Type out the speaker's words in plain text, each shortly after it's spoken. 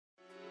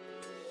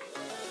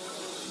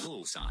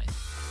Bullseye.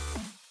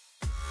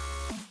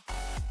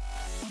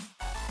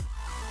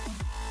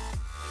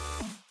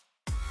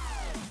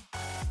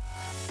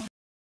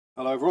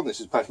 Hello everyone, this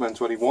is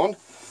Pac-Man21.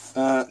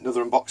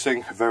 Another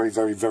unboxing, a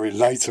very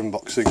late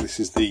unboxing. This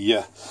is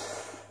the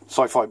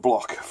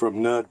sci-fiblock from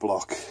Nerd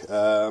Block.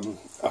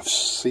 I've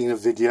seen a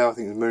video, I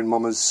think the Moon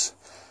Mamas,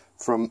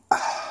 from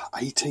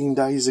 18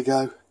 days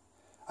ago.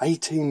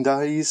 18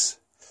 days?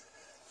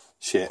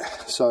 Shit.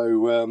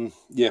 So,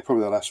 yeah,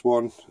 probably the last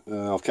one.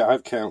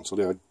 I've cancelled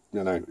it.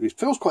 You know, it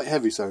feels quite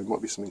heavy, so there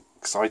might be something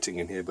exciting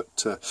in here, but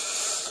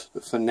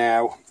for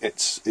now,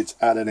 it's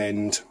at an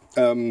end.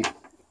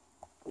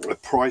 The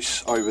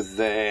price over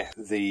there,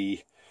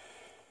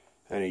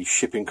 any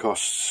shipping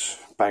costs,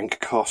 bank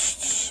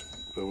costs,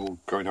 they're all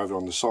going over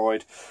on the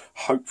side.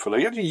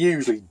 Hopefully, I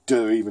usually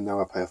do, even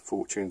though I pay a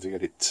fortune to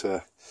get it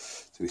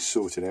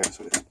sorted out,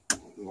 so the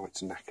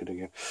light's knackered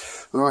again.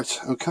 Right,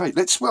 okay,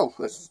 let's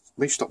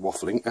me stop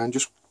waffling and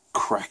just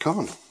crack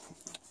on.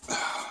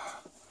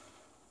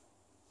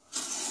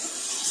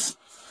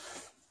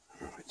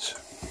 Right.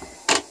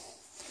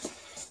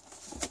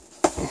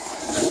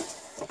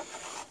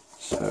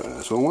 So,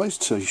 as always,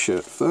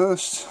 t-shirt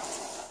first,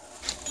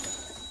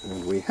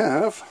 and we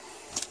have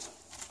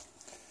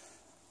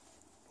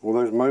all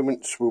those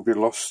moments will be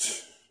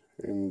lost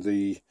in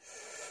the,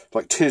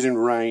 like tears in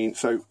rain.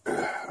 So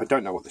I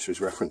don't know what this is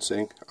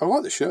referencing. I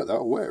like the shirt though,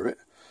 I'll wear it.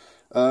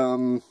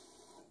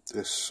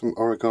 There's some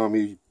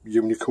origami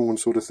unicorn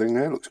sort of thing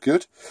there, looks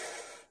good.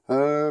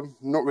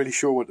 Not really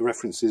sure what the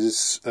reference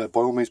is,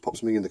 by all means pop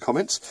something in the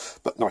comments,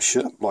 but nice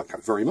shirt, like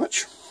that very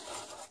much.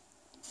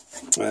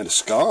 And a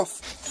scarf.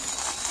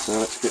 So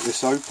let's get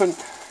this open.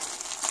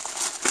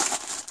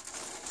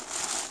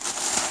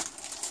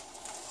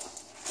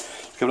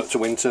 Coming up to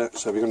winter,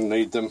 so we're going to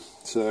need them.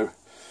 So,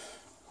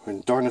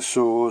 when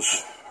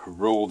dinosaurs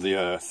ruled the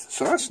earth.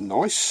 So that's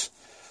nice.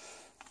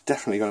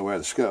 Definitely going to wear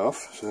the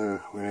scarf. So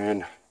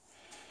when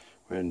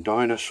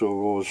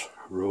dinosaurs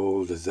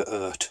ruled the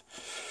earth.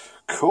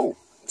 Cool.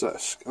 So that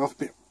scarf,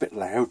 a bit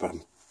loud, but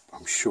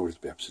I'm sure it'll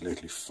be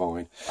absolutely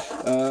fine.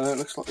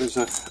 Looks like there's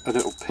a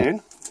little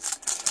pin,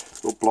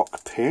 little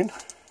block pin.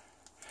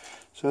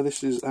 So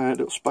this is a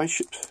little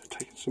spaceship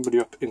taking somebody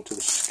up into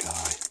the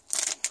sky.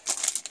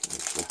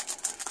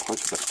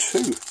 Close to that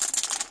two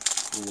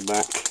on the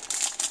back.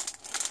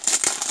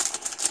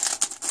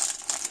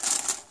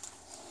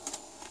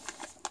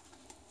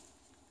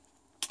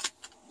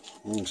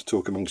 Just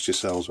talk amongst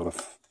yourselves while I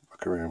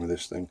fuck around with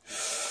this thing.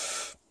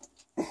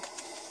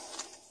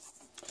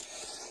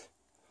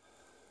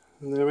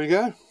 And there we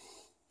go.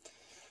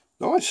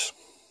 Nice.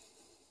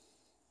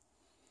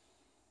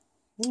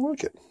 I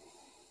like it.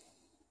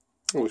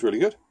 That was really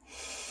good.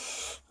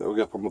 There we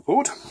go, up on my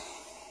board.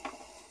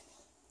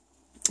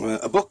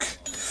 A book,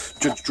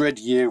 Judge Dredd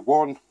Year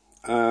 1.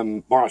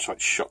 My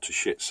eyesight's shot to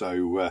shit,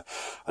 so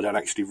I don't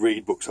actually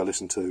read books. I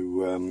listen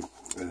to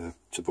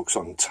books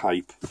on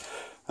tape.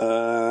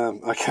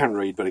 I can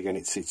read, but again,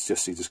 it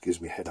just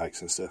gives me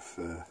headaches and stuff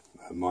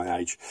at my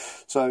age.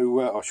 So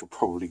I shall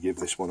probably give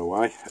this one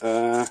away.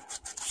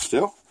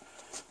 Still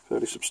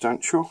fairly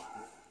substantial,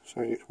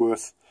 so it's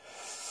worth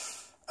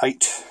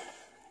 $8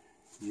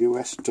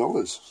 US.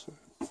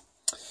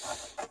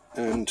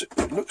 And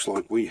it looks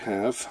like we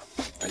have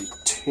a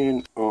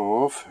tin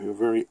of your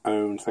very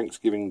own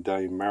Thanksgiving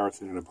Day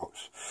Marathon in a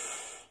box.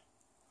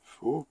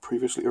 4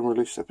 previously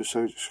unreleased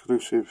episodes,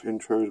 exclusive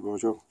intros,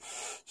 module.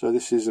 So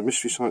this is a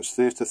Mystery Science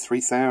Theatre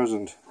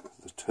 3000,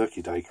 the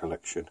Turkey Day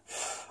collection.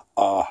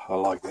 I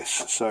like this.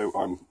 So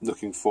I'm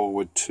looking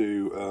forward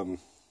to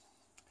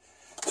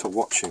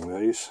watching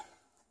these.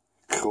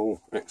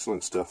 Cool,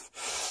 excellent stuff.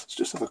 Let's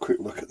just have a quick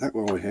look at that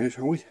while we're here,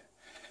 shall we?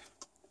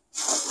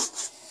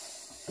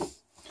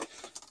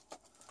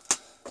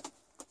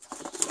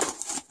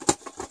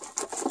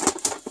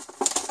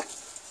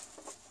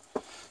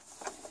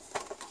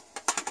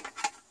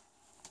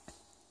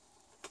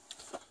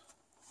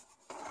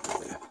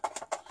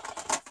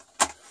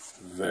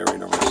 Very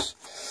nice.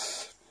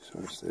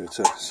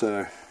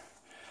 So,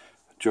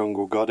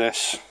 jungle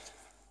goddess,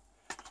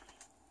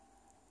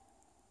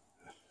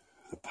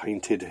 the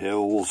painted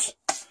hills,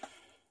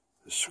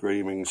 the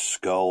screaming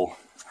skull,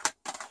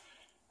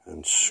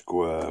 and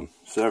squirm.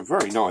 So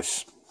very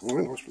nice.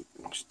 Very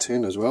nice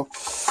tin as well.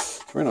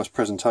 Very nice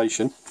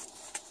presentation.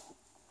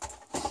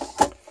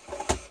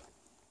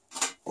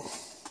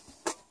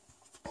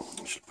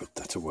 I should put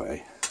that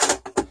away.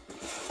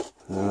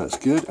 That's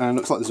good. And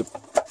looks like there's a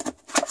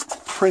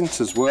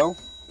print as well.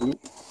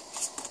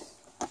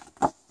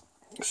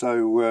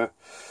 So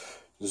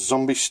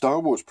zombie Star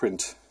Wars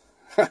print.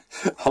 I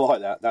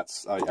like that.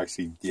 That's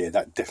actually, yeah,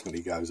 that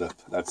definitely goes up.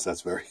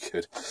 That's very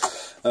good.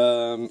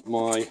 Now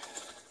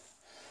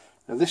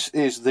this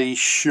is the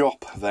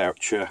shop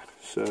voucher,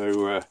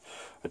 so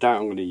I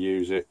doubt I'm going to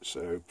use it,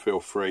 so feel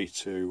free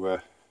to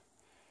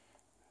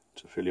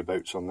fill your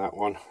boots on that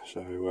one.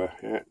 So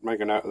yeah, make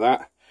a note of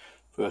that.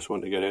 First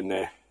one to get in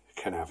there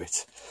can have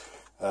it.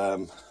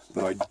 But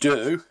I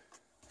do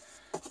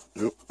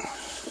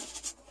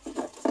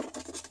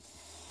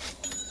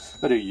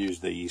I do use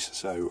these,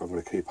 so I'm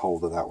going to keep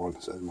hold of that one.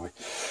 So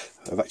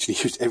I've actually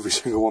used every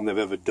single one they've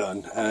ever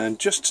done. And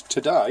just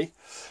today,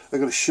 I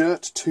got a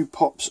shirt, 2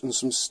 pops and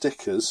some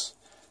stickers.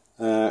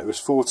 It was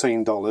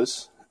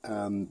 $14.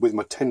 With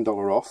my $10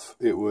 off,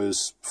 it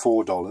was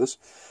 $4.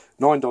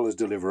 $9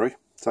 delivery,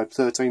 so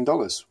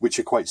 $13, which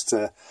equates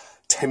to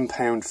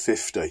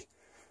 £10.50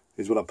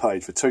 is what I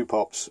paid for 2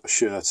 pops, a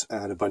shirt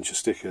and a bunch of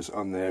stickers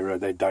on their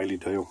daily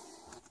deal.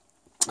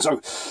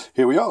 So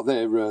here we are.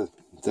 Their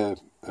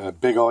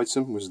big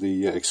item was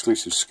the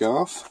exclusive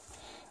scarf,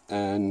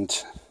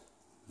 and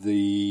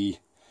the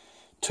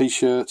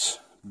t-shirt,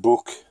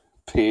 book,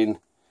 pin,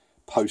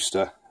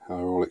 poster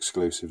are all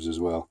exclusives as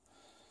well.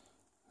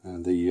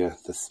 And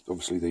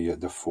obviously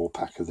the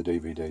 4-pack of the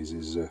DVDs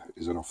is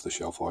an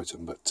off-the-shelf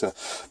item,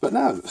 but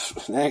no,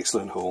 an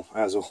excellent haul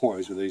as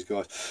always with these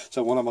guys.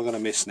 So what am I going to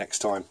miss next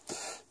time?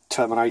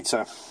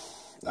 Terminator,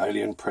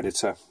 Alien,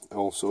 Predator,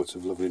 all sorts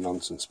of lovely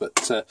nonsense. But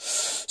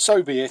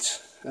so be it.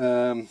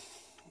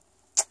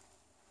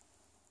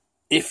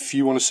 If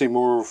you want to see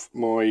more of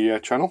my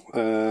channel,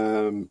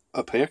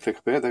 up here, click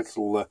up here.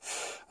 That'll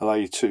allow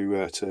you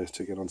to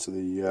get onto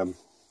the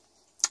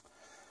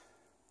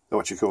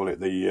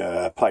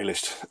the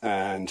playlist,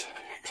 and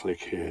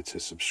click here to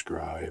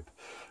subscribe.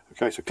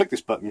 Okay, so click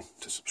this button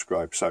to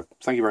subscribe. So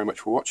thank you very much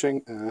for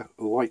watching.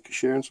 Like,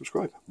 share and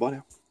subscribe. Bye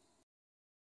now.